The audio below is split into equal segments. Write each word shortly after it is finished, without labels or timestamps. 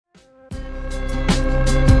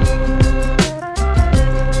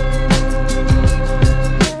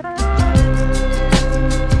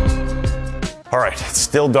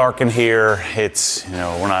still dark in here. It's, you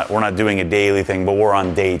know, we're not doing a daily thing, but we're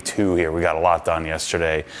on day 2 here. We got a lot done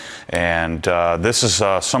yesterday, and this is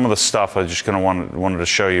some of the stuff I just wanted to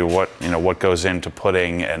show you what goes into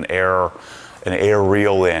putting an air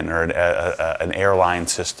reel in, or an airline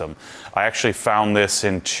system. I actually found this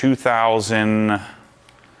in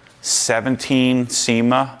 2017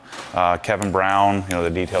 SEMA. Kevin Brown,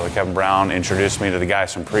 the detailer Kevin Brown, introduced me to the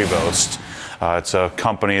guys from Prevost. It's a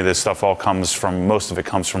company. This stuff all comes from, most of it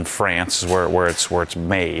comes from France, where it's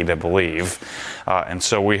made, I believe. And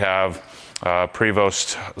so we have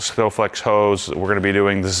Prevost Stowflex hose. We're going to be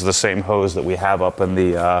doing, this is the same hose that we have up in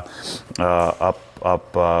the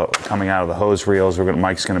coming out of the hose reels.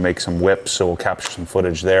 Mike's going to make some whips, so we'll capture some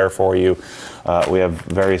footage there for you. We have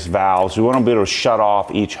various valves. We want to be able to shut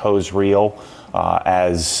off each hose reel,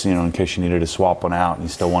 as in case you needed to swap one out and you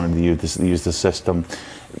still wanted to use the system.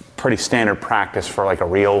 Pretty standard practice for like a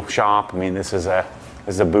reel shop. I mean, this is a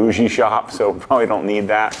bougie shop, so probably don't need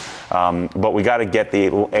that. But we got to get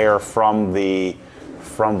the air from the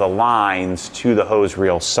lines to the hose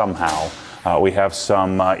reel somehow. We have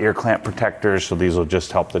some ear clamp protectors, so these will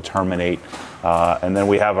just help to terminate. And then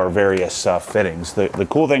we have our various fittings. The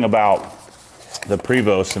cool thing about the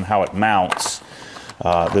Prevost and how it mounts,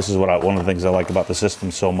 this is one of the things I like about the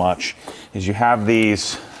system so much, is you have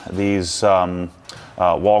these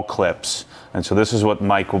wall clips. And so this is what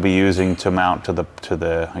Mike will be using to mount to the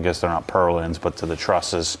I guess they're not purlins, but to the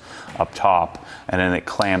trusses up top, and then it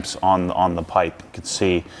clamps on the pipe. You can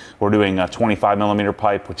see we're doing a 25 millimeter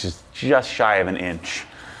pipe, which is just shy of an inch.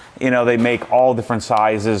 They make all different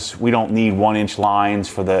sizes. We don't need 1-inch lines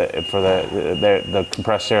for the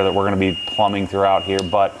compressed air that we're going to be plumbing throughout here,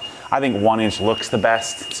 but I think 1 inch looks the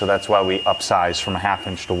best, so that's why we upsize from a 1/2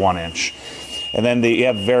 inch to 1 inch. And then we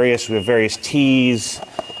have various tees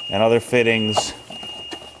and other fittings.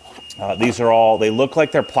 These are all, they look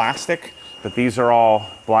like they're plastic, but these are all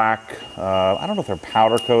black. I don't know if they're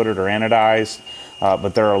powder coated or anodized,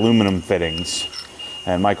 but they're aluminum fittings.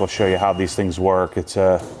 And Mike will show you how these things work. It's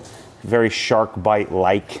a very Shark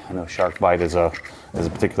Bite-like. I know Shark Bite is a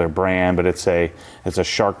particular brand, but it's a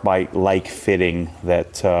Shark Bite-like fitting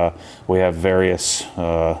that we have various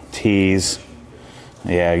tees.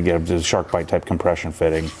 Yeah, you get a Shark Bite type compression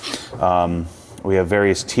fitting. We have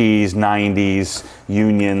various T's, 90s,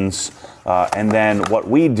 unions, and then what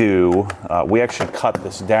we do, we actually cut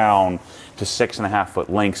this down to 6.5 foot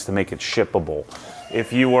lengths to make it shippable.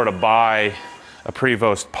 If you were to buy a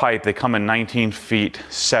Prevost pipe, they come in 19 feet,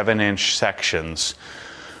 7-inch sections,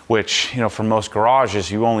 which, for most garages,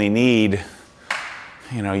 you only need,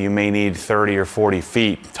 you may need 30 or 40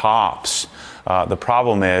 feet tops. The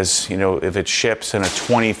problem is, if it ships in a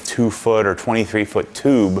 22 foot or 23 foot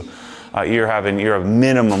tube, you're a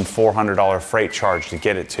minimum $400 freight charge to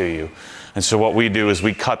get it to you. And so what we do is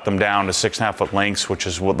we cut them down to 6.5 foot lengths, which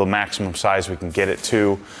is what the maximum size we can get it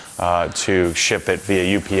to ship it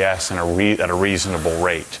via UPS and at a reasonable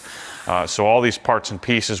rate. So all these parts and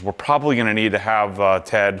pieces, we're probably going to need to have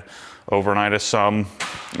Ted overnight us some.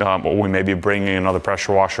 We may be bringing another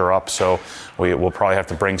pressure washer up, so we'll probably have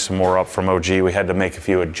to bring some more up from OG. We had to make a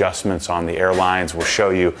few adjustments on the airlines. We'll show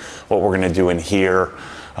you what we're going to do in here.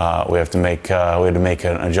 We had to make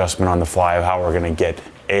an adjustment on the fly of how we're going to get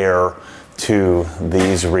air to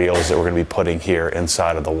these reels that we're going to be putting here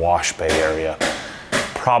inside of the wash bay area.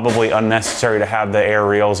 Probably unnecessary to have the air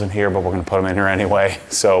reels in here, but we're going to put them in here anyway.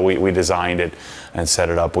 So we designed it and set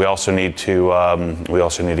it up. We also need to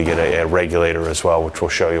get a regulator as well, which we'll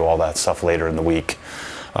show you all that stuff later in the week.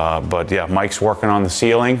 But yeah, Mike's working on the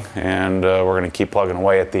ceiling, and we're going to keep plugging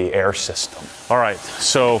away at the air system. All right,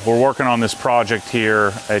 so we're working on this project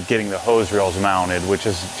here at getting the hose reels mounted, which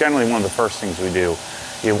is generally one of the first things we do.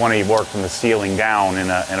 You want to work from the ceiling down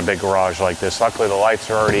in a big garage like this. Luckily, the lights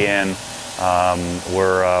are already in.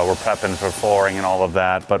 We're prepping for flooring and all of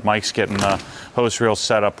that, but Mike's getting the hose reels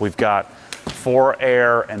set up. We've got 4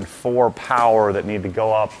 air and 4 power that need to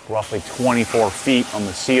go up roughly 24 feet on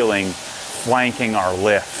the ceiling, flanking our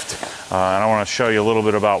lift. And I want to show you a little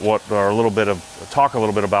bit about talk a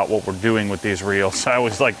little bit about what we're doing with these reels. I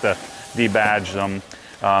always like to debadge them,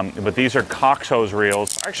 but these are Cox hose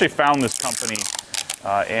reels. I actually found this company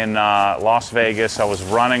in Las Vegas. I was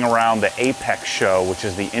running around the Apex show, which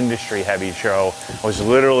is the industry heavy show. I was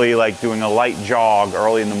literally like doing a light jog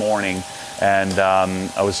early in the morning, and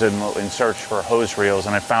I was in search for hose reels,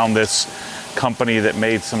 and I found this company that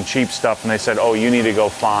made some cheap stuff, and they said, oh, you need to go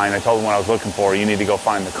find, I told them what I was looking for, you need to go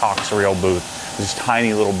find the Cox reel booth, this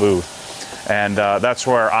tiny little booth. And that's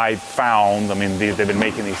where I found, I mean, they've been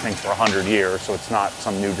making these things for 100 years, so it's not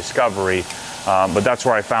some new discovery. But that's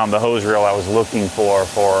where I found the hose reel I was looking for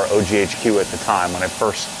OGHQ at the time when I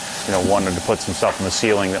first wanted to put some stuff in the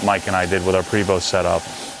ceiling that Mike and I did with our Prevost setup.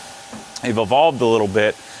 They've evolved a little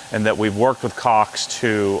bit in that we've worked with Cox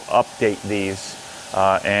to update these.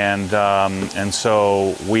 And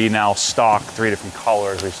so we now stock 3 different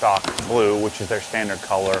colors. We stock blue, which is their standard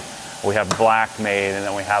color. We have black made, and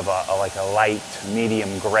then we have like a light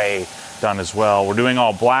medium gray done as well. We're doing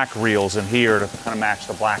all black reels in here to kind of match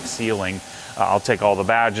the black ceiling. I'll take all the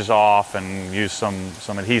badges off and use some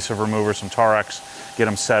adhesive remover, some Tarex, get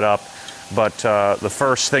them set up. But the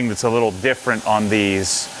first thing that's a little different on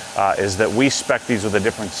these is that we spec these with a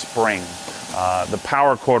different spring. The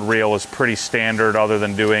power cord reel is pretty standard other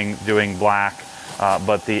than doing black,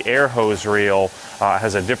 but the air hose reel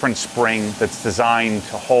has a different spring that's designed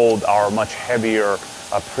to hold our much heavier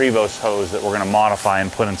Prevost hose that we're going to modify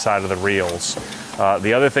and put inside of the reels.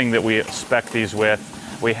 The other thing that we spec these with,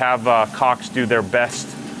 we have Cox do their best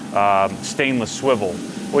stainless swivel,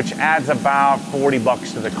 which adds about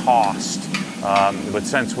 $40 to the cost. But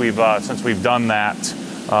since we've done that,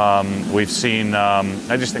 we've seen,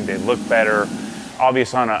 I just think they look better.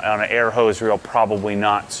 Obviously on an air hose reel, probably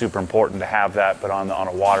not super important to have that, but on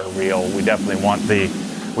a water reel, we definitely want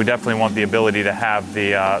the ability to have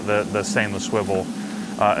the stainless swivel.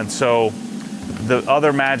 And so the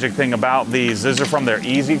other magic thing about these are from their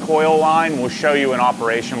Easy Coil line. We'll show you in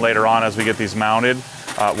operation later on as we get these mounted.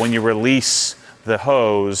 When you release the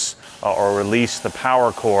hose or release the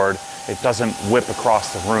power cord, it doesn't whip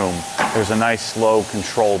across the room. There's a nice, slow,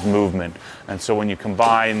 controlled movement. And so when you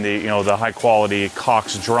combine the high quality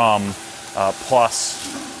Cox drum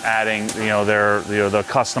plus adding the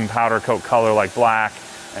custom powder coat color like black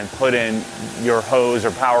and put in your hose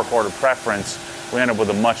or power cord of preference, we end up with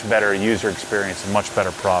a much better user experience, a much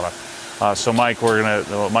better product. So Mike's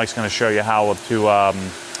gonna show you how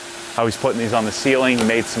he's putting these on the ceiling. He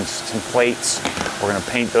made some plates. We're gonna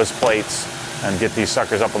paint those plates and get these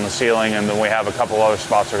suckers up on the ceiling, and then we have a couple other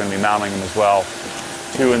spots we're going to be mounting them as well.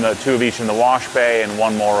 Two of each in the wash bay and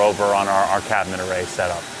one more over on our cabinet array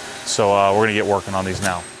setup. So we're going to get working on these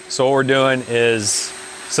now. So what we're doing is,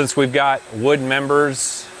 since we've got wood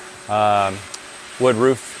members, wood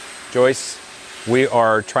roof joists, we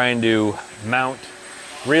are trying to mount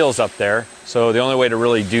reels up there. So the only way to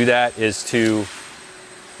really do that is to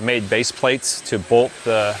make base plates to bolt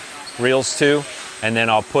the reels to. And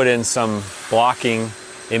then I'll put in some blocking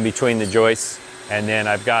in between the joists. And then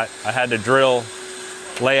I had to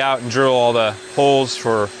lay out and drill all the holes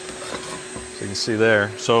so you can see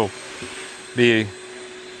there. So be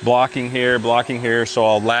blocking here, so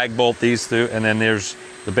I'll lag bolt these through, and then there's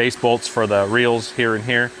the base bolts for the reels here and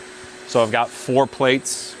here. So I've got 4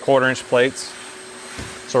 plates, 1/4-inch plates.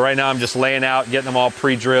 So right now I'm just laying out, getting them all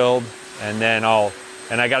pre-drilled, and then I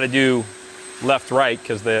gotta do left, right,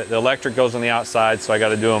 because the electric goes on the outside, so I got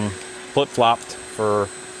to do them flip-flopped for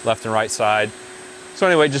left and right side. So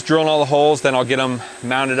anyway, just drilling all the holes, then I'll get them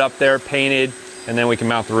mounted up there, painted, and then we can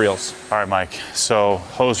mount the reels. All right, Mike, so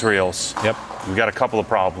hose reels. Yep. We've got a couple of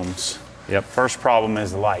problems. Yep. First problem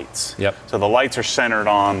is the lights. Yep. So the lights are centered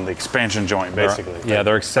on the expansion joint, basically. Yeah,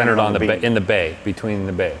 they're centered on in the bay, between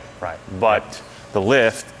the bay. Right, but the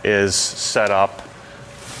lift is set up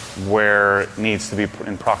where it needs to be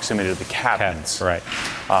in proximity to the cabinets. Right.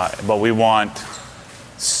 But we have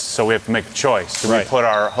to make a choice. Do we put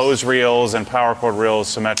our hose reels and power cord reels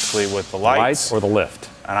symmetrically with the lights? Or the lift?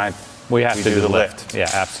 And we have to do the lift. Yeah,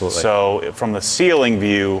 absolutely. So from the ceiling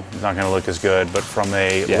view, it's not going to look as good, but from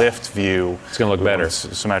a lift view, it's going to look better.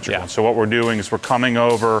 Symmetrical. Yeah. So what we're doing is we're coming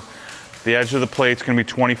over, the edge of the plate's going to be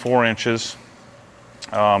 24 inches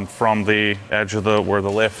from the edge of where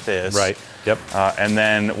the lift is. Right. Yep. And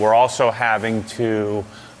then we're also having to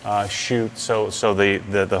shoot, so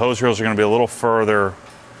the hose reels are going to be a little further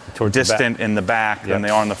distant in the back than they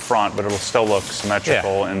are in the front, but it'll still look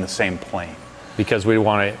symmetrical in the same plane. Because we don't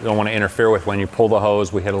want to interfere with when you pull the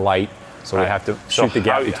hose, we hit a light, so we have to shoot the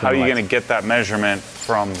gap between the lights. How are you going to get that measurement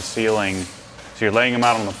from the ceiling? So you're laying them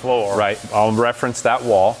out on the floor. Right. I'll reference that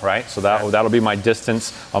wall, right? So that'll be my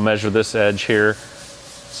distance. I'll measure this edge here,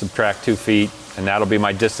 subtract 2 feet, and that'll be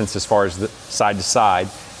my distance as far as the side to side.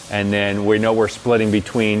 And then we know we're splitting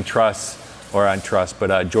between joist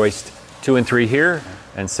 2 and 3 here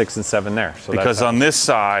and 6 and 7 there. So because on this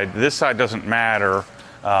side doesn't matter.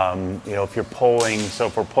 If you're pulling, so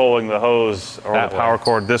if we're pulling the hose or the power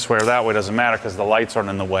cord this way or that way, doesn't matter because the lights aren't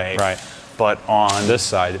in the way. Right. But on this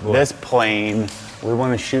side, this plane, we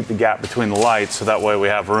want to shoot the gap between the lights so that way we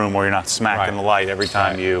have room where you're not smacking the light every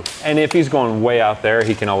time you. And if he's going way out there,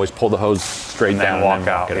 he can always pull the hose straight down and walk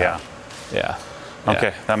out. Yeah.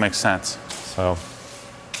 Okay, that makes sense. So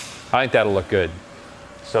I think that'll look good.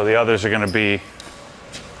 So the others are going to be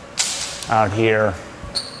out here,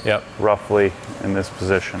 Yep. roughly in this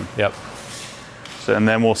position. Yep. So, and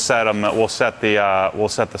then we'll set them. We'll set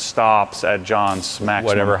the stops at John's maximum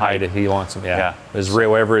Whatever height he wants them. Yeah.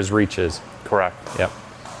 Whatever his reach is. Correct. Yep.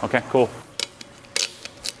 Okay. Cool.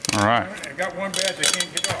 All right. I got one badge I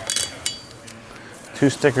can't get off. 2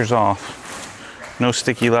 stickers off. No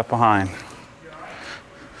sticky left behind.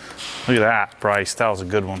 Look at that, Bryce. That was a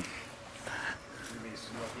good one.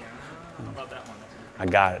 I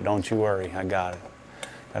got it. Don't you worry. I got it.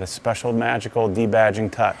 Got a special magical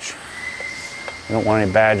debadging touch. We don't want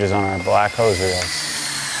any badges on our black hose reels.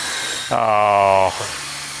 Oh,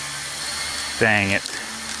 dang it.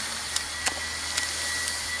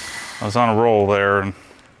 I was on a roll there, and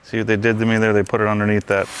see what they did to me there? They put it underneath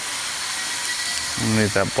that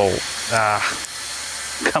bolt. Ah,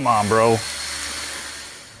 come on, bro.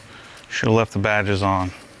 Should have left the badges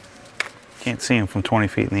on. Can't see them from 20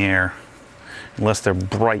 feet in the air, unless they're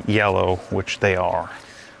bright yellow, which they are.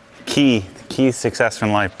 The key to success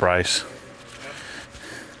in life, Bryce.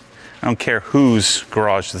 I don't care whose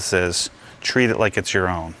garage this is. Treat it like it's your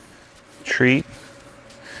own. Treat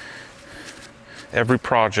every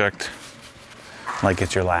project like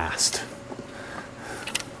it's your last.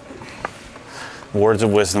 Words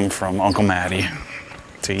of wisdom from Uncle Matty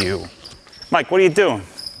to you. Mike, what are you doing?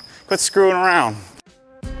 Quit screwing around.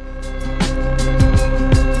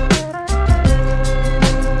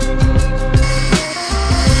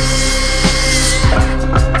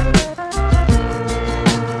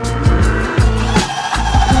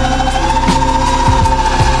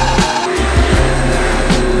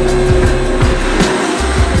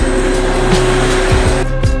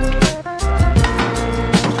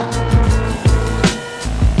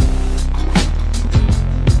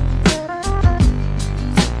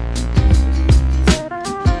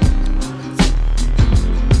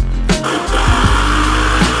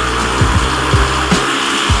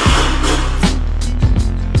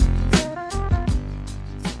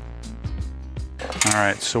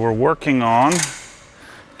 So we're working on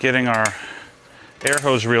getting our air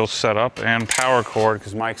hose reels set up and power cord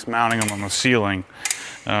because Mike's mounting them on the ceiling.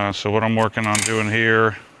 So what I'm working on doing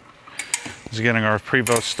here is getting our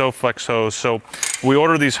Prevost Stowflex hose. So we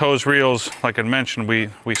order these hose reels, like I mentioned, we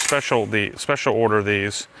special order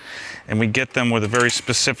these, and we get them with a very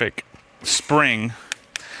specific spring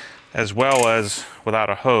as well as without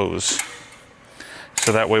a hose.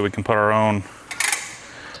 So that way we can put our own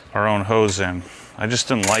hose in. I just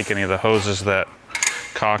didn't like any of the hoses that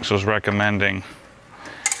Cox was recommending.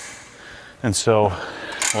 And so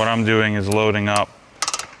what I'm doing is loading up,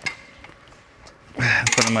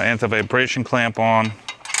 putting my anti-vibration clamp on,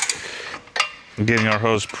 getting our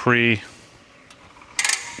hose pre-wound,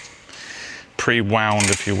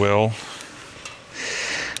 if you will.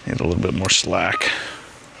 Need a little bit more slack.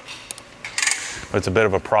 But it's a bit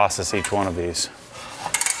of a process, each one of these.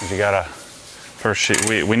 You gotta, first,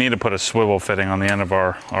 we need to put a swivel fitting on the end of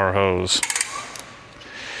our hose,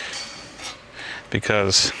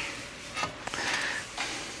 because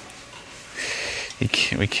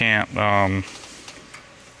we can't, what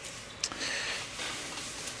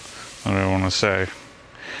do I want to say?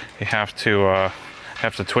 You have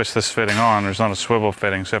to twist this fitting on. There's not a swivel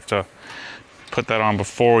fitting, so you have to put that on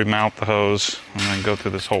before we mount the hose and then go through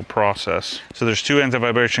this whole process. So there's 2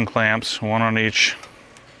 anti-vibration clamps, one on each.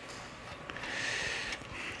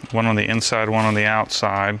 One on the inside, one on the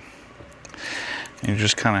outside. You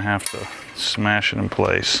just kind of have to smash it in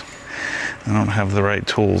place. I don't have the right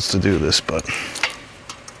tools to do this, but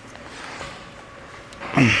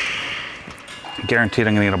guaranteed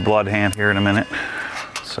I'm gonna get a blood hand here in a minute.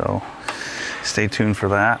 So stay tuned for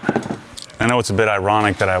that. I know it's a bit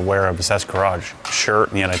ironic that I wear a Obsessed Garage shirt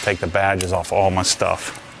and yet I take the badges off all my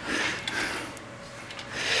stuff.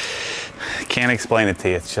 Can't explain it to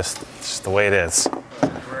you, it's just the way it is.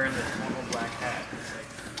 Wearing the normal black hat. It's like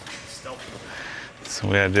stealthy. That's the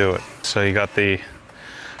way I do it. So you got the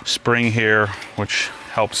spring here, which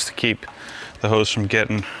helps to keep the hose from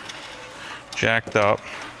getting jacked up.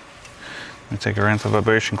 We take our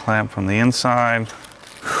anti-vibration clamp from the inside.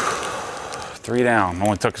 3 down.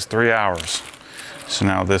 Only took us 3 hours. So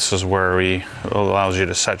now this is where it allows you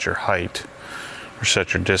to set your height or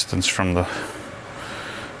set your distance from the,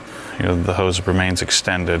 the hose remains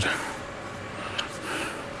extended.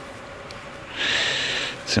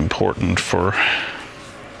 It's important for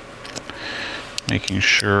making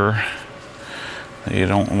sure that you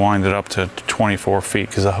don't wind it up to 24 feet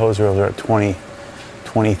because the hose reels are at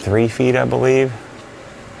 23 feet, I believe.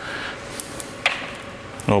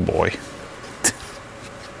 Oh boy.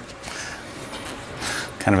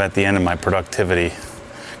 kind of at the end of my productivity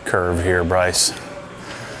curve here, Bryce.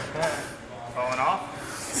 Falling off?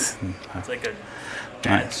 It's like a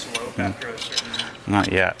bad slope after a certain...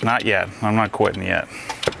 Not yet, not yet. I'm not quitting yet.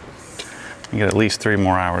 I get at least 3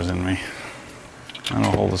 more hours in me.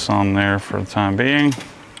 I'll hold this on there for the time being.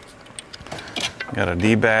 Got a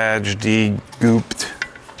de-badged, de-gooped,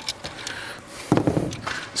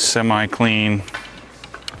 semi-clean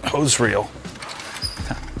hose reel.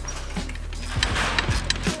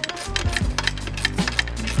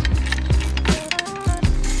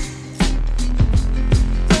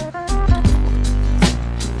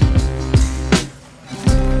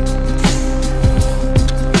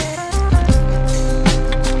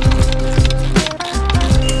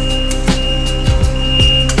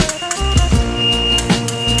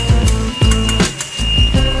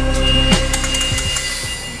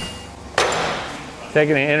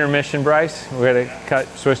 Taking an intermission, Bryce. We're going to cut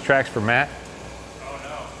Swisstrax for Matt. Oh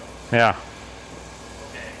no. Yeah.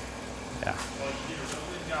 Yeah.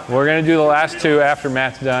 We're going to do the last 2 after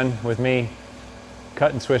Matt's done with me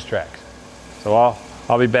cutting Swisstrax. So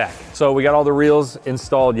I'll be back. So we got all the reels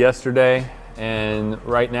installed yesterday, and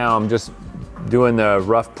right now I'm just doing the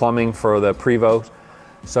rough plumbing for the Prevost.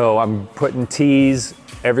 So I'm putting T's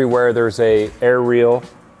everywhere there's a air reel,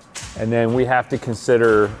 and then we have to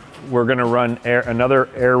consider we're going to run another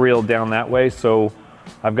air reel down that way. So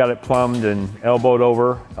I've got it plumbed and elbowed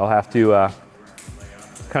over. I'll have to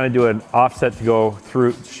kind of do an offset to go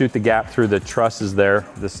through, shoot the gap through the trusses there,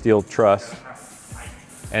 the steel truss.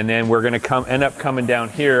 And then we're going to end up coming down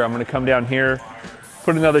here. I'm going to come down here,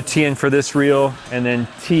 put another T in for this reel, and then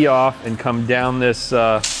tee off and come down this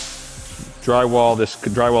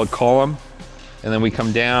drywall column. And then we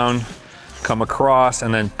come down, come across,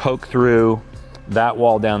 and then poke through that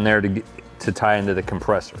wall down there to tie into the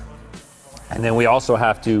compressor. And then we also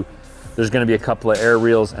have to, there's going to be a couple of air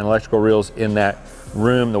reels and electrical reels in that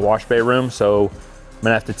room, the wash bay room, so I'm going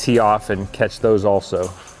to have to tee off and catch those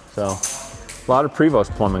also. So a lot of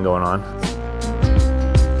Prevost plumbing going on.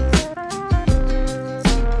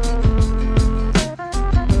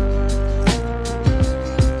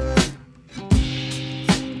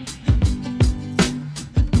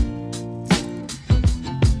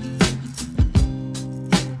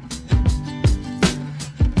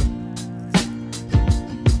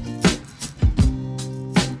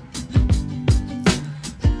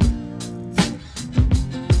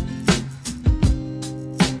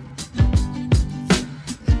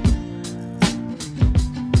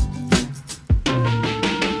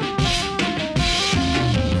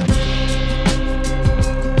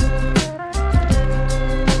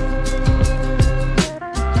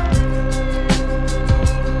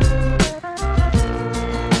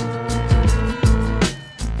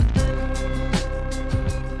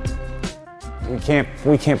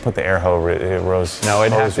 We can't put the air hose reels. No,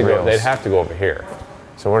 they'd have to go over here.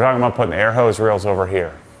 So we're talking about putting air hose reels over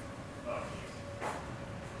here.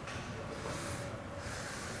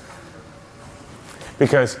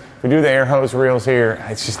 Because if we do the air hose reels here,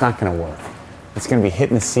 it's just not going to work. It's going to be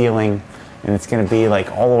hitting the ceiling, and it's going to be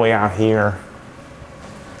like all the way out here.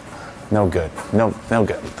 No good. No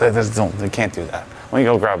good. They can't do that. Why don't you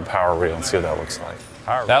go grab a power reel and see what that looks like?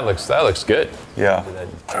 That looks good. Yeah.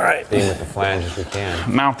 All right. Being with the flange as we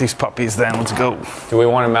can. Mount these puppies then. Let's go. Do we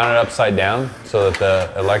want to mount it upside down so that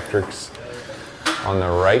the electric's on the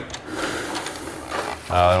right?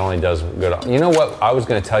 It only does good. You know what? I was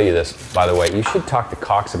going to tell you this, by the way. You should talk to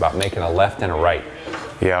Cox about making a left and a right.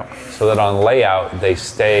 Yeah. So that on layout, they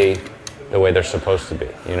stay the way they're supposed to be.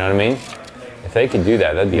 You know what I mean? If they could do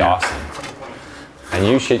that, that'd be awesome. And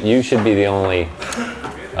you should be the only,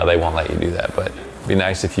 they won't let you do that, but it'd be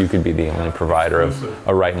nice if you could be the only provider of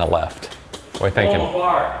a right and a left. What are you thinking?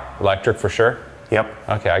 Electric for sure? Yep.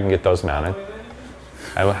 Okay, I can get those mounted.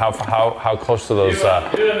 And how close to those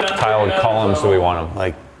tiled columns do we want them?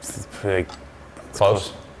 Like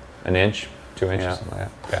Close? An inch? 2 inches? Yeah. Something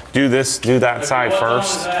like that. Okay. Do that side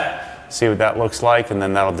first. See what that looks like, and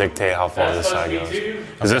then that'll dictate how far this side goes.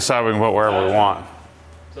 Because this side we can put wherever we want.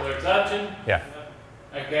 So they're touching? Yeah.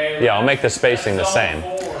 Okay. Yeah, I'll make the spacing the same.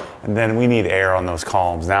 And then we need air on those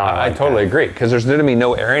columns. Now I totally agree, because there's going to be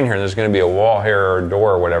no air in here. There's going to be a wall here or a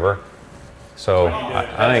door or whatever. So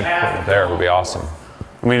I think putting it there would be awesome.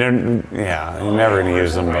 I mean, yeah, you're never going to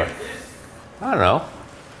use them, but I don't know.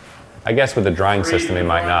 I guess with the drying system he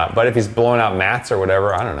might not. But if he's blowing out mats or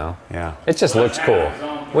whatever, I don't know. yeah. It just looks cool.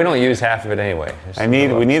 We don't use half of it anyway.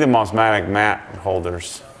 We need the Mosmatic mat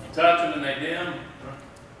holders. You touch them and they dim?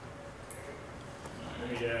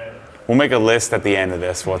 We'll make a list at the end of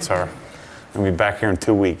this. We'll be back here in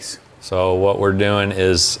 2 weeks. So what we're doing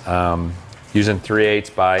is using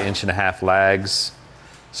 3/8 by 1.5 inch lags.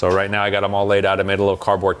 So right now I got them all laid out. I made a little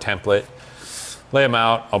cardboard template. Lay them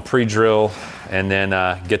out, I'll pre-drill, and then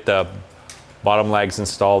get the bottom lags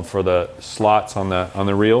installed for the slots on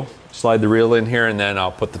the reel. Slide the reel in here, and then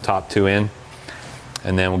I'll put the top 2 in,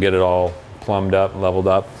 and then we'll get it all plumbed up, leveled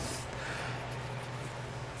up.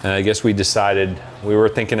 And I guess we decided, we were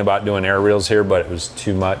thinking about doing air reels here, but it was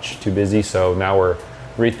too much, too busy. So now we're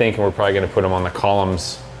rethinking, we're probably gonna put them on the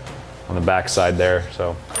columns on the back side there.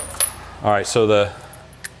 So, all right, so the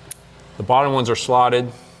bottom ones are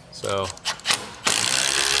slotted. So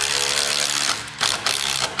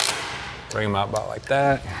bring them out about like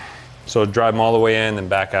that. So drive them all the way in and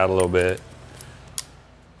back out a little bit.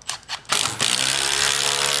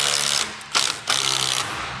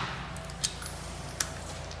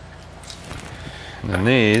 And then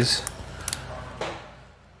these,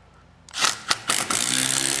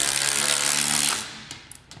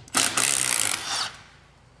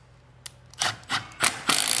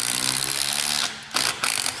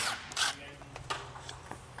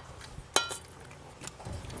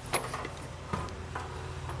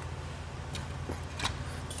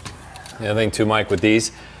 the other thing too, Mike, with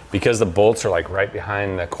these, because the bolts are like right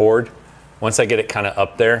behind the cord, once I get it kind of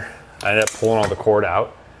up there, I end up pulling all the cord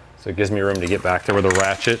out. So it gives me room to get back there with a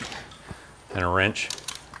ratchet and a wrench.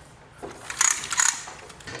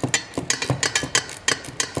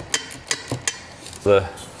 The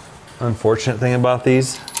unfortunate thing about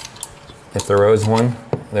these, if there is one,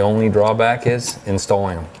 the only drawback is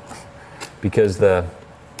installing them. Because the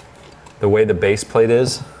way the base plate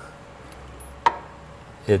is,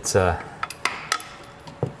 it's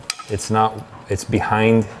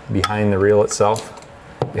behind the reel itself,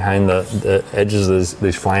 behind the edges of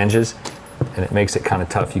these flanges, and it makes it kind of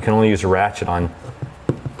tough. You can only use a ratchet on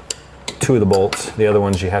 2 of the bolts. The other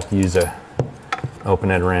ones you have to use a open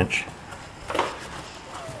head wrench.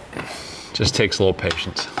 Just takes a little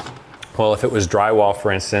patience. Well, if it was drywall,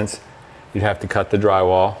 for instance, you'd have to cut the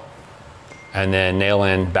drywall and then nail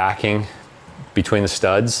in backing between the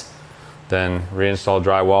studs, then reinstall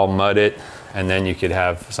drywall, mud it, and then you could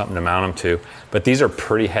have something to mount them to. But these are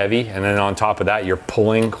pretty heavy, and then on top of that, you're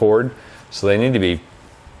pulling cord, so they need to be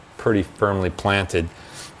pretty firmly planted.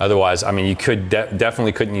 Otherwise, I mean, you could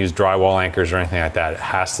definitely couldn't use drywall anchors or anything like that. It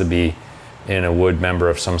has to be in a wood member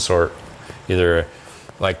of some sort, either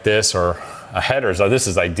like this or a header. So this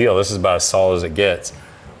is ideal. This is about as solid as it gets.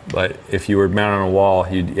 But if you were mounted on a wall,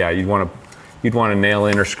 you'd want to nail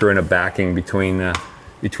in or screw in a backing between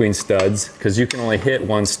studs, because you can only hit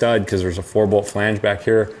one stud because there's a 4-bolt flange back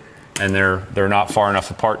here, and they're not far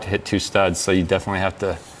enough apart to hit 2 studs. So you definitely have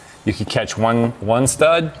to. You could catch one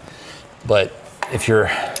stud, but if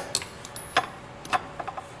you're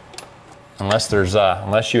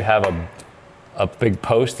unless you have a big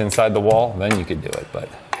post inside the wall, then you could do it.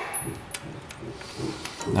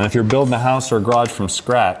 And if you're building a house or a garage from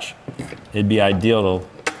scratch, it'd be ideal to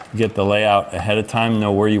get the layout ahead of time,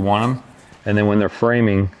 know where you want them. And then when they're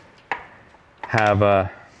framing, have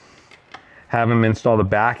them install the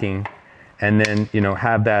backing, and then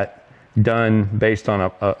have that done based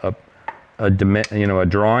on a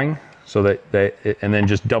drawing, so that and then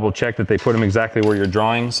just double check that they put them exactly where your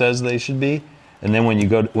drawing says they should be. And then when you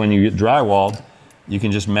get drywalled, you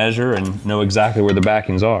can just measure and know exactly where the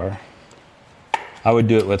backings are. I would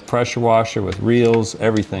do it with pressure washer, with reels,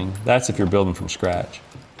 everything. That's if you're building from scratch.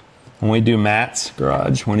 When we do Matt's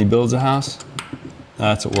garage, when he builds a house,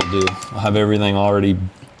 that's what we'll do. We'll have everything already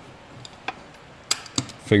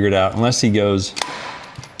figured out. Unless he's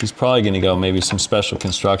probably going to go maybe some special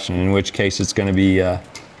construction, in which case it's going to be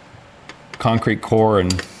concrete core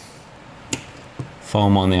and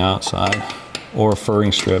foam on the outside, or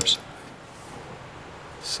furring strips.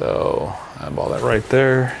 So eyeball that right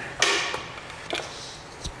there.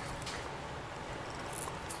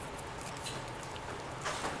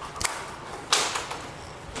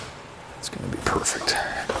 Perfect.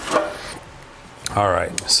 All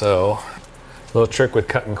right, so a little trick with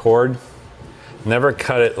cutting cord. Never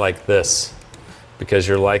cut it like this, because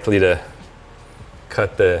you're likely to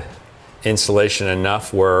cut the insulation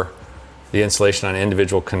enough where the insulation on an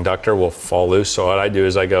individual conductor will fall loose. So what I do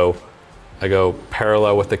is I go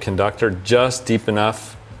parallel with the conductor just deep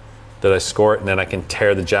enough that I score it, and then I can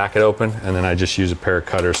tear the jacket open, and then I just use a pair of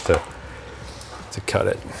cutters to cut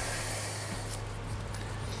it.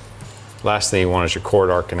 Last thing you want is your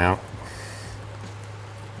cord arcing out.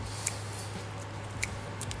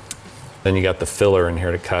 Then you got the filler in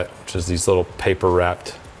here to cut, which is these little paper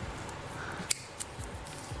wrapped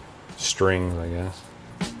strings, I guess.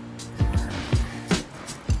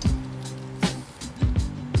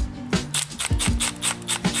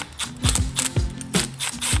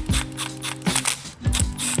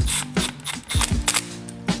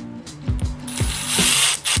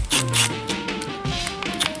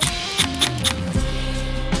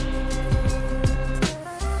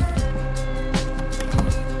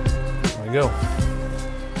 you go.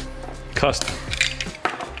 Custom.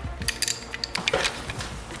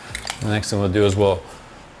 The next thing we'll do is we'll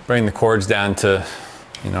bring the cords down to,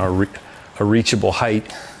 you know, a reachable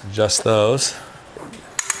height. Adjust those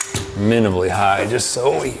minimally high, just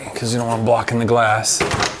so because you don't want them blocking the glass.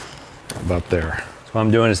 About there. So what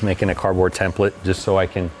I'm doing is making a cardboard template just so I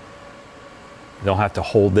don't have to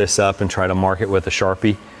hold this up and try to mark it with a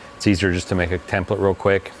Sharpie. It's easier just to make a template real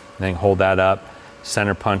quick, then hold that up,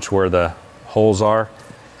 center punch where the holes are,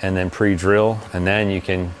 and then pre-drill, and then you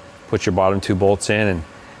can put your bottom 2 bolts in and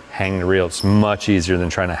hang the reel. It's much easier than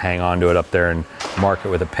trying to hang onto it up there and mark it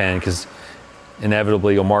with a pen, because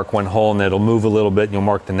inevitably you'll mark one hole and it'll move a little bit and you'll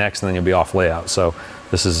mark the next and then you'll be off layout. So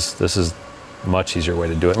this is a much easier way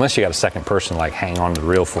to do it, unless you got a second person like hang on to the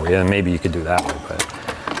reel for you, and maybe you could do that way,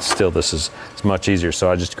 but still it's much easier.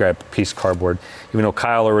 So I just grab a piece of cardboard. Even though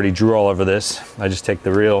Kyle already drew all over this, I just take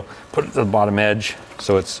the reel, put it to the bottom edge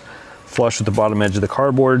so it's flush with the bottom edge of the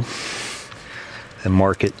cardboard, and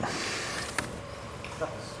mark it.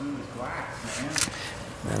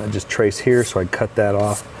 And I just trace here, so I cut that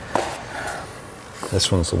off.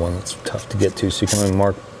 This one's the one that's tough to get to, so you can only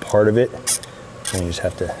mark part of it, and you just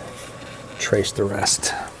have to trace the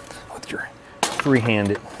rest with your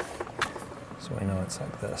freehand it. So I know it's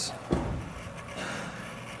like this.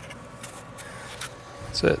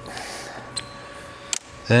 That's it.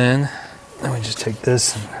 Then we just take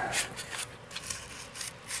this and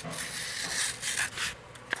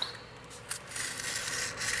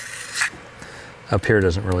up here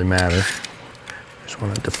doesn't really matter. Just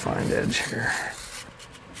want a defined edge here.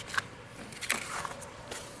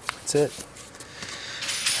 That's it.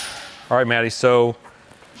 All right, Maddie, so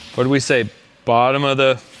what do we say? Bottom of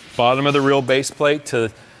the reel base plate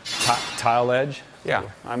to tile edge? Yeah,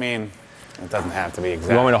 I mean, it doesn't have to be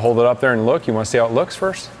exact. You want me to hold it up there and look? You want to see how it looks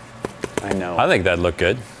first? I know. I think that'd look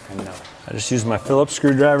good. I know. I just use my Phillips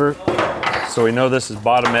screwdriver. So we know this is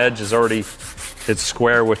bottom edge is already, it's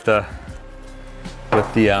square with the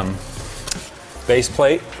base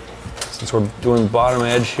plate. Since we're doing bottom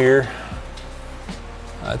edge here,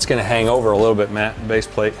 it's gonna hang over a little bit, Matt, base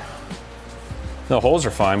plate. The holes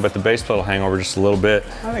are fine, but the base plate will hang over just a little bit.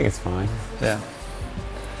 I think it's fine. Yeah.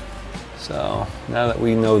 So now that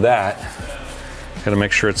we know that, gotta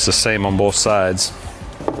make sure it's the same on both sides.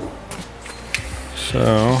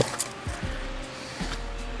 So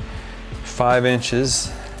 5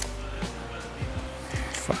 inches,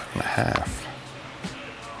 5.5.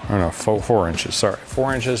 Or no, 4 inches, sorry.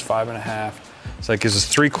 4 inches, 5.5. So that gives us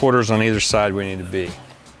 3/4 on either side we need to be.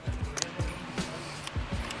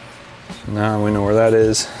 So now we know where that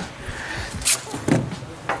is.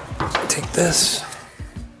 Take this.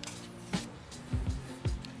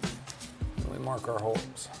 And we mark our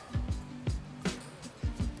holes.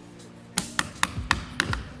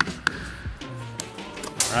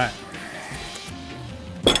 All right.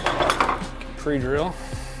 Pre-drill.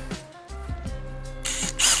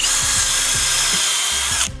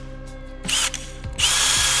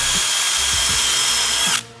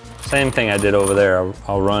 Same thing I did over there.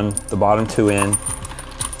 I'll run the bottom 2 in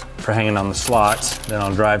for hanging on the slots. Then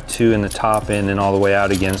I'll drive 2 in the top in and all the way out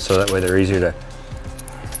again, so that way they're easier to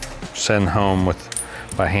send home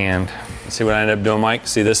by hand. See what I ended up doing, Mike?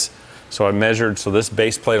 See this? So I measured, so this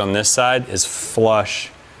base plate on this side is flush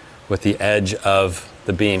with the edge of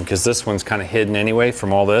the beam, because this one's kind of hidden anyway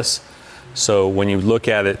from all this. So when you look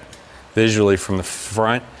at it visually from the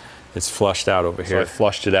front, it's flushed out over here. So I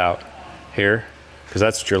flushed it out here, because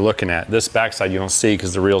that's what you're looking at. This backside you don't see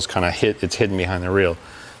because the reel's kind of it's hidden behind the reel.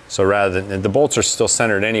 So rather than, the bolts are still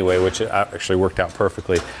centered anyway, which actually worked out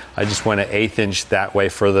perfectly. I just went an 1/8 inch that way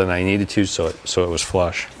further than I needed to, so it was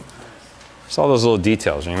flush. It's all those little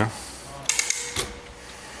details, you know?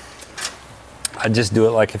 I'd just do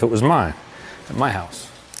it like if it was mine, at my house.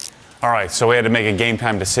 All right, so we had to make a game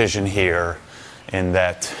time decision here in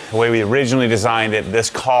that the way we originally designed it, this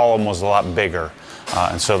column was a lot bigger.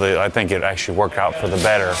 And so I think it actually worked out for the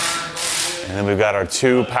better. And then we've got our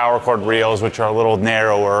 2 power cord reels, which are a little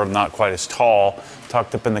narrower, not quite as tall,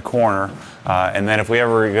 tucked up in the corner. And then if we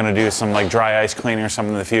ever are gonna do some like dry ice cleaning or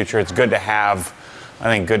something in the future, it's good to have, I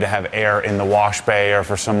think, good to have air in the wash bay, or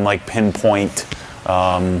for some like pinpoint,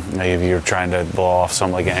 maybe you're trying to blow off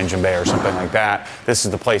some like an engine bay or something like that. This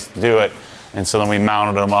is the place to do it. And so then we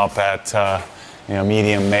mounted them up at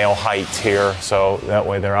medium male height here, so that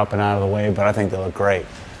way they're up and out of the way, but I think they look great.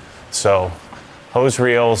 So hose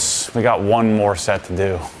reels, we got one more set to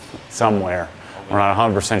do somewhere. We're not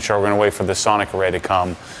 100% sure. We're going to wait for the sonic array to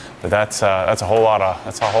come, but that's a whole lot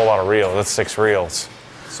of reels. That's 6 reels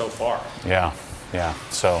so far. Yeah.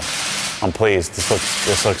 So I'm pleased.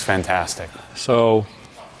 This looks fantastic. So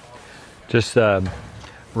Just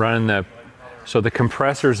running so the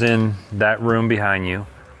compressor's in that room behind you,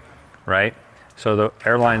 right? So the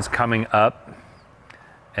airline's coming up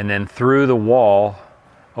and then through the wall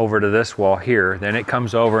over to this wall here. Then it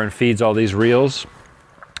comes over and feeds all these reels,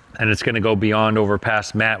 and it's gonna go beyond over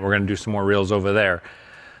past Matt. We're gonna do some more reels over there.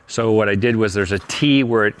 So what I did was there's a T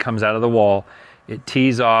where it comes out of the wall. It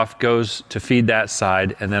tees off, goes to feed that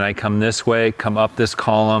side, and then I come this way, come up this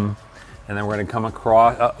column, and then we're gonna come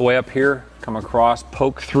across, way up here, come across,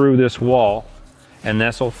 poke through this wall, and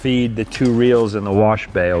this will feed the 2 reels in the wash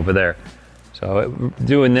bay over there. So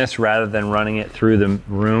doing this rather than running it through the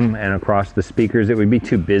room and across the speakers, it would be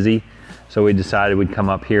too busy. So we decided we'd come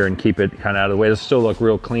up here and keep it kind of out of the way. It'll still look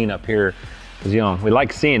real clean up here, because you know, we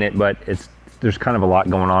like seeing it, but there's kind of a lot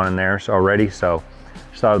going on in there already. So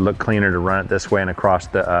just thought it'd look cleaner to run it this way and across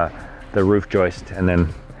the roof joist, and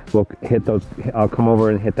then we'll hit those. I'll come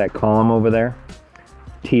over and hit that column over there,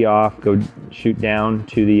 tee off, go shoot down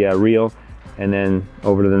to the reel, and then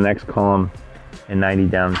over to the next column and 90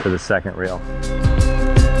 down to the second reel.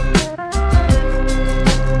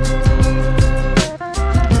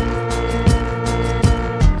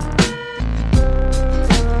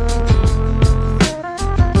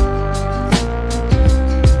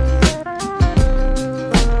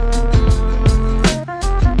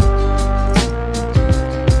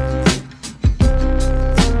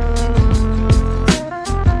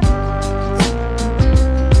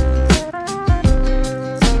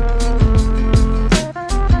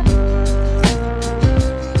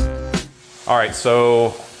 All right,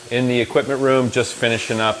 so in the equipment room, just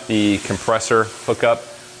finishing up the compressor hookup.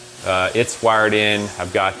 It's wired in.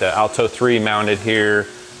 I've got the Alto 3 mounted here,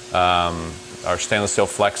 our stainless steel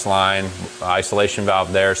flex line, isolation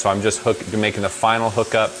valve there. So I'm just making the final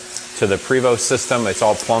hookup to the Prevost system. It's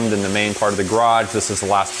all plumbed in the main part of the garage. This is the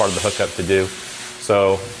last part of the hookup to do.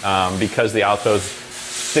 So because the Alto's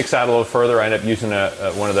sticks out a little further, I end up using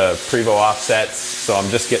one of the Prevost offsets. So I'm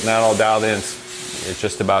just getting that all dialed in. It's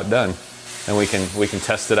just about done. And we can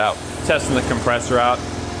test it out. Testing the compressor out,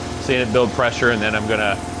 seeing it build pressure, and then I'm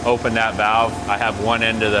gonna open that valve. I have one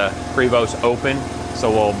end of the Prevost open,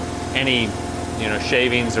 so any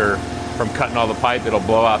shavings or from cutting all the pipe, it'll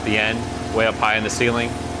blow out the end way up high in the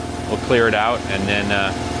ceiling. We'll clear it out, and then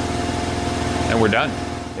and we're done.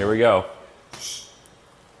 Here we go.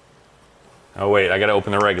 Oh wait, I gotta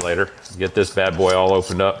open the regulator. Get this bad boy all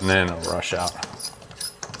opened up, and then it'll rush out.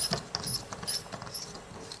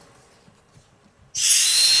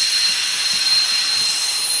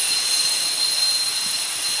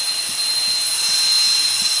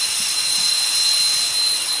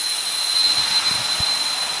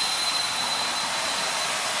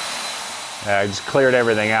 I just cleared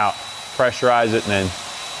everything out, pressurize it, and then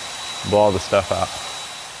blow all the stuff out.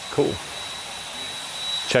 Cool.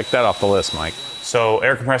 Check that off the list, Mike. So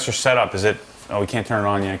air compressor setup, is it, oh, we can't turn it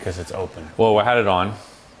on yet because it's open. Well, I had it on,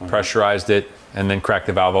 pressurized it, and then cracked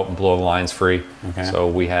the valve open, blow the lines free. Okay. So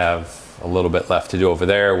we have a little bit left to do over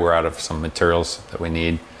there. We're out of some materials that we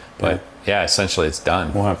need, but yeah, essentially it's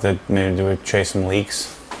done. We'll have to maybe chase some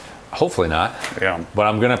leaks. Hopefully not. Yeah. But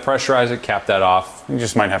I'm going to pressurize it, cap that off. You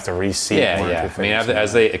just might have to reseat. Yeah. I mean,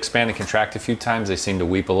 as they expand and contract a few times, they seem to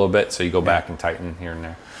weep a little bit, so you go back and tighten here and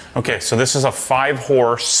there. Okay, so this is a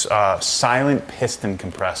 5-horse silent piston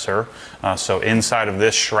compressor. So inside of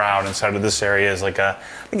this shroud, inside of this area is like I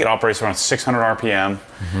think it operates around 600 RPM,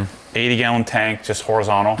 80-gallon tank, just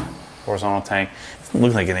horizontal tank. It doesn't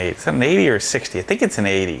look like an 80. Is that an 80 or a 60? I think it's an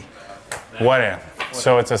 80. Whatever.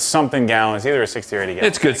 So it's a something gallon. It's either a 60 or 80 gallon.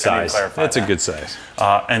 It's good size. It's a good size.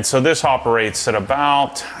 And so this operates at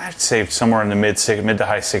about, I'd say, somewhere in the mid to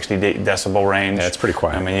high 60 decibel range. Yeah, it's pretty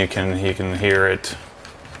quiet. I mean, you can hear it.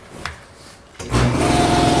 And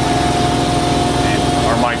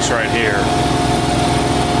our mic's right here.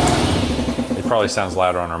 It probably sounds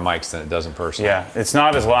louder on our mics than it does in person. Yeah, it's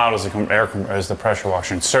not as loud as the pressure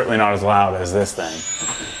washer, and certainly not as loud as this thing.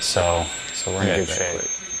 So we're in good shape.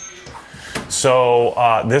 So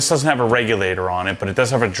this doesn't have a regulator on it, but it does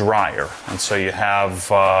have a dryer, and so you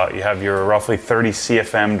have your roughly 30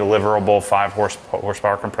 CFM deliverable 5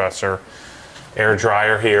 horsepower compressor, air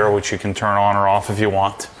dryer here, which you can turn on or off if you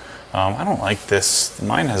want. I don't like this.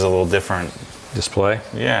 Mine has a little different display.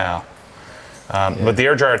 Yeah. But the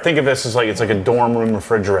air dryer, think of this as it's like a dorm room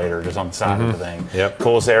refrigerator just on the side of the thing. Yep.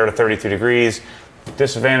 Cools the air to 32 degrees.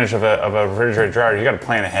 Disadvantage of a refrigerator dryer, you got to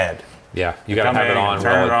plan ahead. Yeah, you got to have it on.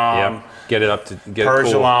 Turn it on. Yep. Get it up to get purge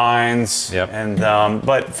it cool. the lines. Yep. And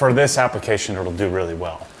but for this application, it'll do really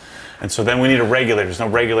well. And so then we need a regulator. There's no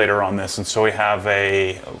regulator on this, and so we have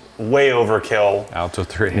a way overkill Alto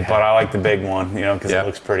 3. but I like the big one, you know, because it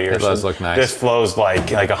looks prettier. It does look nice. This flows like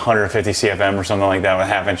 150 CFM or something like that with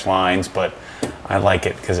 1/2-inch lines, but I like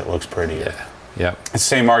it because it looks prettier. Yeah. It's the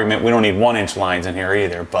same argument. We don't need 1-inch lines in here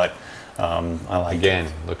either, but I like Again,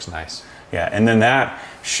 it. looks nice. Yeah, and then that,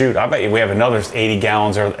 shoot, I bet you we have another 80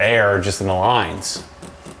 gallons of air just in the lines.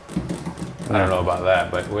 I don't know about that,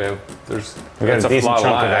 but we got a decent chunk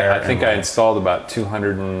of air. I think I installed about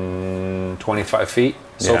 225 feet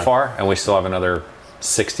so far, and we still have another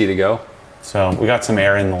 60 to go. So we got some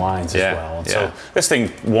air in the lines as well. And so this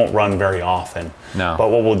thing won't run very often. No. But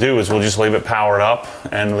what we'll do is we'll just leave it powered up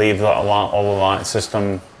and leave all the line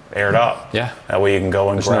system aired up. Yeah. That way you can go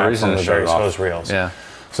and grab from the various hose reels. Yeah.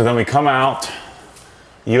 So then we come out.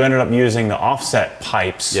 You ended up using the offset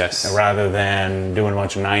pipes rather than doing a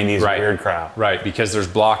bunch of 90s weird crap. Right, because there's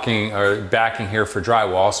blocking or backing here for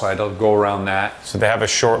drywall, so I had to go around that. So they have a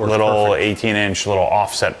short little 18-inch little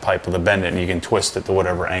offset pipe with a bend it, and you can twist it to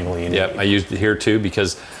whatever angle you need. Yep, I used it here too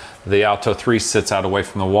because the Alto 3 sits out away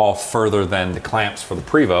from the wall further than the clamps for the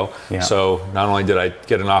Prevost. Yeah. So not only did I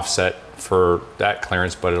get an offset for that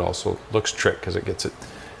clearance, but it also looks trick because it gets it.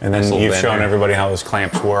 And then you've shown everybody how those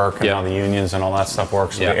clamps work and how the unions and all that stuff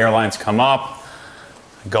works. So the air lines come up,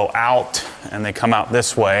 go out, and they come out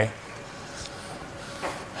this way.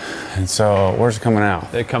 And so where's it coming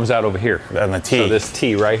out? It comes out over here. And the T. So this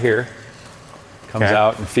T right here comes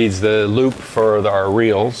out and feeds the loop for our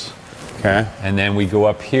reels. Okay. And then we go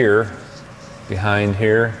up here, behind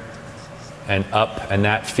here, and up, and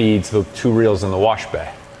that feeds the 2 reels in the wash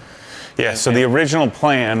bay. Yeah, so the original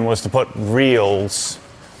plan was to put reels.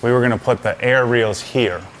 We were going to put the air reels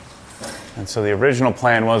here. And so the original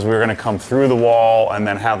plan was we were going to come through the wall and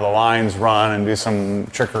then have the lines run and do some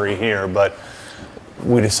trickery here. But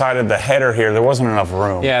we decided the header here, there wasn't enough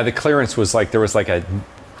room. Yeah, the clearance was there was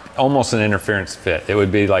almost an interference fit. It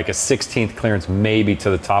would be like a 1/16 clearance maybe to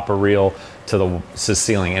the top of reel to the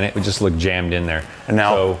ceiling, and it would just look jammed in there. And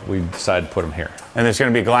now, so we decided to put them here. And there's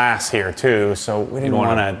going to be glass here too, so we didn't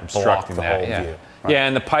want to block the whole view. Right. Yeah,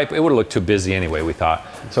 and the pipe, it would have looked too busy anyway, we thought.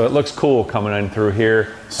 So it looks cool coming in through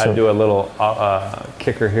here. I'd do a little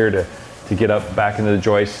kicker here to get up back into the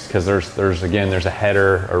joist because there's a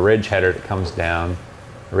header, a ridge header that comes down,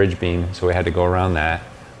 a ridge beam, so we had to go around that.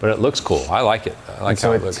 But it looks cool. I like it. I like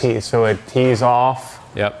how it looks. So it tees off,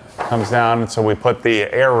 comes down, and so we put the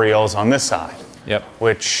air reels on this side. Yep.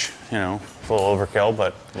 Which, you know, a little overkill,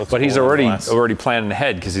 but looks cool. But he's already planning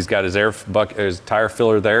ahead because he's got his his tire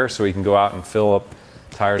filler there, so he can go out and fill up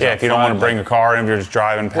tires. Yeah, if you don't want to bring a car in, if you're just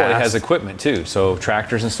driving past. Well, he has equipment too, so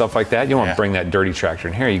tractors and stuff like that. You don't want to bring that dirty tractor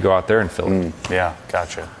in here. You go out there and fill it. Yeah,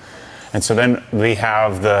 gotcha. And so then we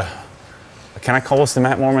have can I call this the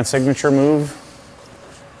Matt Mormon signature move?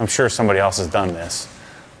 I'm sure somebody else has done this,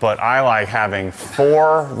 but I like having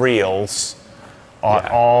 4 reels on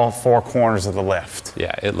all 4 corners of the lift.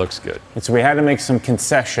 Yeah, it looks good. And so we had to make some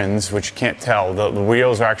concessions, which you can't tell. The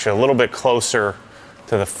wheels are actually a little bit closer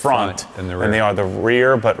to the front than they are the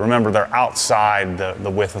rear, but remember they're outside the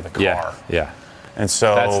width of the car. Yeah. And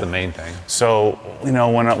so that's the main thing. So, you know,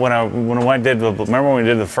 when I did remember when we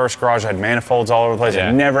did the first garage, I had manifolds all over the place.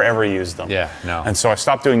 I never ever used them. Yeah, no. And so I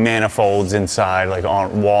stopped doing manifolds inside, like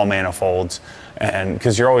on wall manifolds, and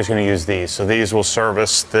because you're always going to use these. So these will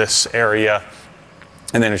service this area,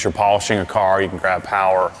 and then as you're polishing a car, you can grab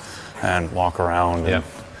power and walk around. And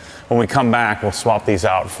when we come back, we'll swap these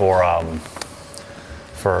out for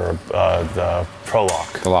the Pro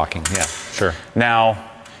Lock. The locking, yeah, sure. Now,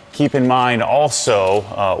 keep in mind also,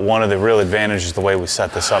 one of the real advantages of the way we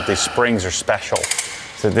set this up, these springs are special.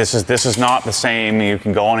 So this is not the same. You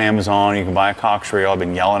can go on Amazon, you can buy a Cox reel. I've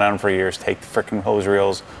been yelling at them for years, take the freaking hose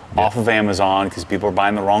reels off of Amazon because people are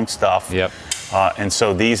buying the wrong stuff. And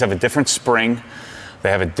so these have a different spring. They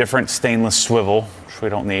have a different stainless swivel, which we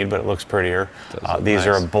don't need, but it looks prettier. These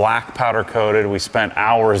are black powder coated. We spent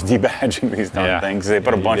hours debadging these damn things. They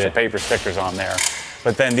put a bunch of paper stickers on there.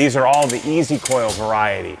 But then these are all the easy coil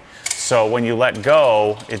variety. So when you let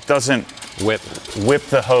go, it doesn't whip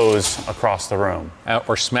the hose across the room.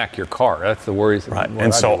 Or smack your car. That's the worry. Right.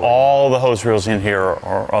 And so all the hose reels in here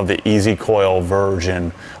are the easy coil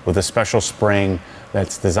version with a special spring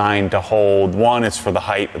that's designed to hold. One, it's for the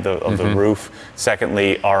height of the roof.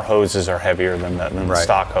 Secondly, our hoses are heavier than the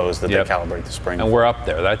stock hose that they calibrate the spring. And we're up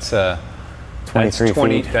there. That's 23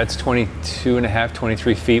 feet. That's 22 and a half,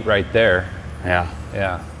 23 feet right there.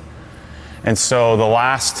 Yeah. And so the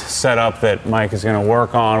last setup that Mike is going to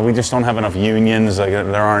work on, we just don't have enough unions. Like,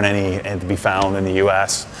 there aren't any to be found in the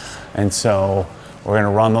U.S. And so we're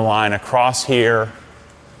going to run the line across here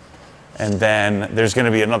And then there's going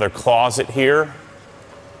to be another closet here.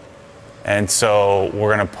 And so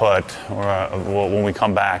we're going to put, when we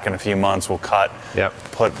come back in a few months, we'll cut,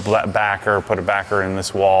 put a backer in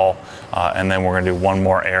this wall, and then we're going to do one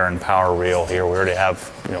more air and power reel here. We already have,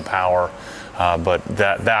 power, but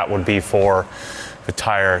that would be for the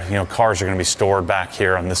tire. Cars are going to be stored back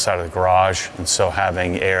here on this side of the garage, and so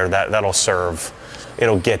having air that'll serve.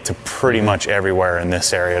 It'll get to pretty much everywhere in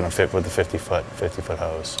this area and fit with the 50-foot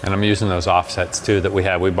hose. And I'm using those offsets too that we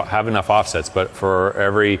have. We have enough offsets, but for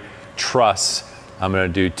every truss, I'm going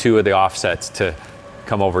to do 2 of the offsets to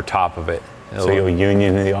come over top of it. So you'll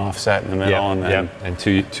union the offset in the middle, and then and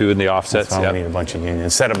two in the offsets. That's why we need a bunch of unions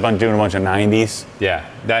instead of doing a bunch of 90s. Yeah,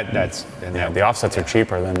 that's the offsets are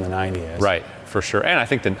cheaper than the 90 is. Right, for sure. And I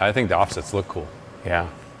think the offsets look cool. Yeah,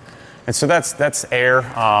 and so that's air.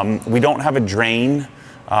 We don't have a drain.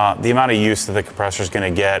 The amount of use that the compressor is going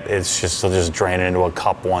to get is they'll just drain it into a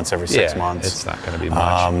cup once every 6 months. It's not going to be much.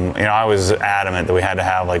 I was adamant that we had to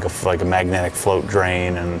have like a magnetic float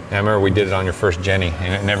drain, and I remember we did it on your first Jenny,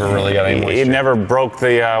 and it never really got any moisture. It never broke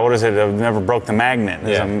the It never broke the magnet.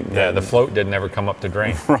 The float did never come up to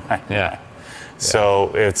drain. Right. Yeah.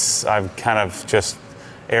 So I've kind of just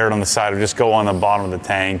aired on the side, or just go on the bottom of the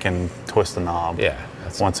tank and twist the knob. Yeah.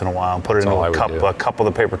 Once in a while, and put it into a cup with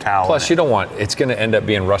a paper towel. Plus, you don't want it's going to end up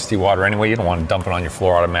being rusty water anyway. You don't want to dump it on your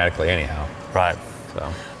floor automatically, anyhow. Right.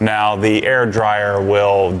 So now the air dryer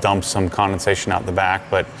will dump some condensation out the back,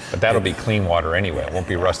 but that'll be clean water anyway. It won't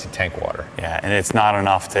be rusty tank water. Yeah, and it's not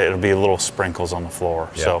enough it'll be little sprinkles on the floor.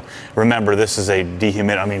 Yeah. So remember, this is a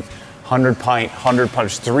dehumidifier. 100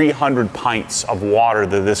 pints, 300 pints of water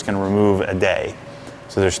that this can remove a day.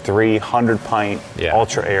 So there's 300 pint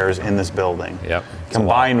Ultra Airs in this building. Yep.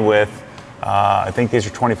 Combined with, I think these are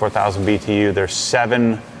 24,000 BTU. There's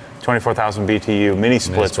 7 24,000 BTU mini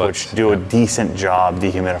splits, which do a decent job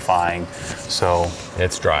dehumidifying. So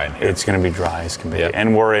it's dry. It's going to be dry as can be. Yep.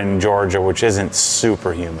 And we're in Georgia, which isn't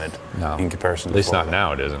super humid in comparison to Florida. At least not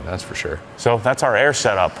now it isn't, that's for sure. So that's our air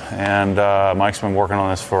setup. And Mike's been working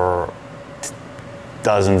on this for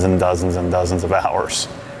dozens and dozens and dozens of hours.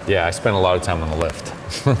 Yeah, I spent a lot of time on the lift.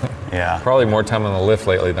 Yeah. Probably more time on the lift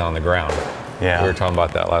lately than on the ground. Yeah. We were talking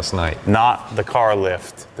about that last night. Not the car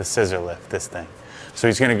lift, the scissor lift, this thing. So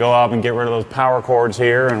he's going to go up and get rid of those power cords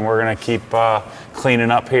here, and we're going to keep cleaning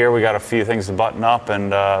up here. We got a few things to button up,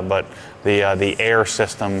 and but the air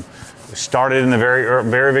system started in the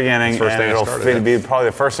very beginning, and it'll be probably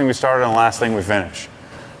the first thing we started and the last thing we finish.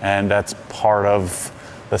 And that's part of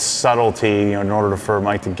the subtlety, in order for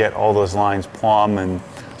Mike to get all those lines plumb and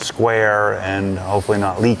square and hopefully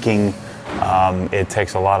not leaking. It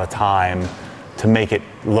takes a lot of time to make it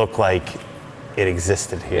look like it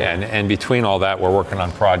existed here. Yeah, and between all that, we're working on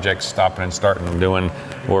projects, stopping and starting,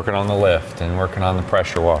 working on the lift and working on the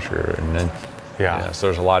pressure washer, and then so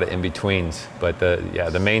there's a lot of in-betweens, but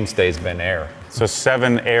the mainstay's been air. So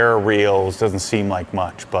 7 air reels doesn't seem like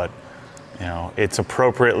much, but it's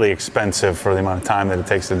appropriately expensive for the amount of time that it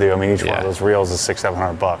takes to do. Each one of those reels is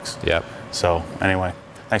 $600-700. Yep. So anyway,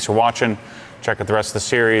 thanks for watching. Check out the rest of the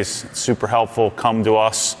series. It's super helpful. Come to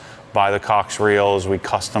us, buy the Cox Reels. We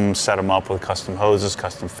custom set them up with custom hoses,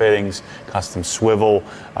 custom fittings, custom swivel,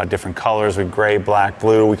 different colors with gray, black,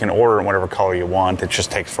 blue. We can order in whatever color you want. It just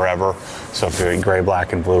takes forever. So if you're gray,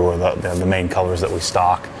 black, and blue are the main colors that we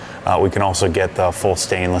stock. We can also get the full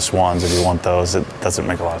stainless ones if you want those. It doesn't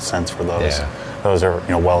make a lot of sense for those. Yeah. Those are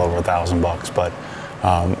well over $1,000, but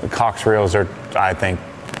Cox Reels are, I think,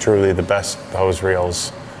 truly the best hose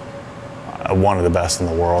reels, one of the best in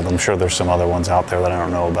the world. I'm sure there's some other ones out there that I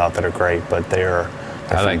don't know about that are great, but they're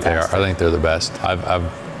I think they are. I think they're the best.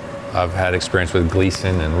 I've had experience with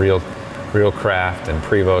Gleason and Realcraft and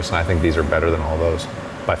Prevost, and I think these are better than all those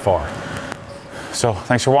by far. So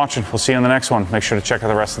thanks for watching. We'll see you on the next one. Make sure to check out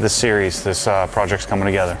the rest of this series. This project's coming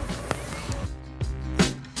together.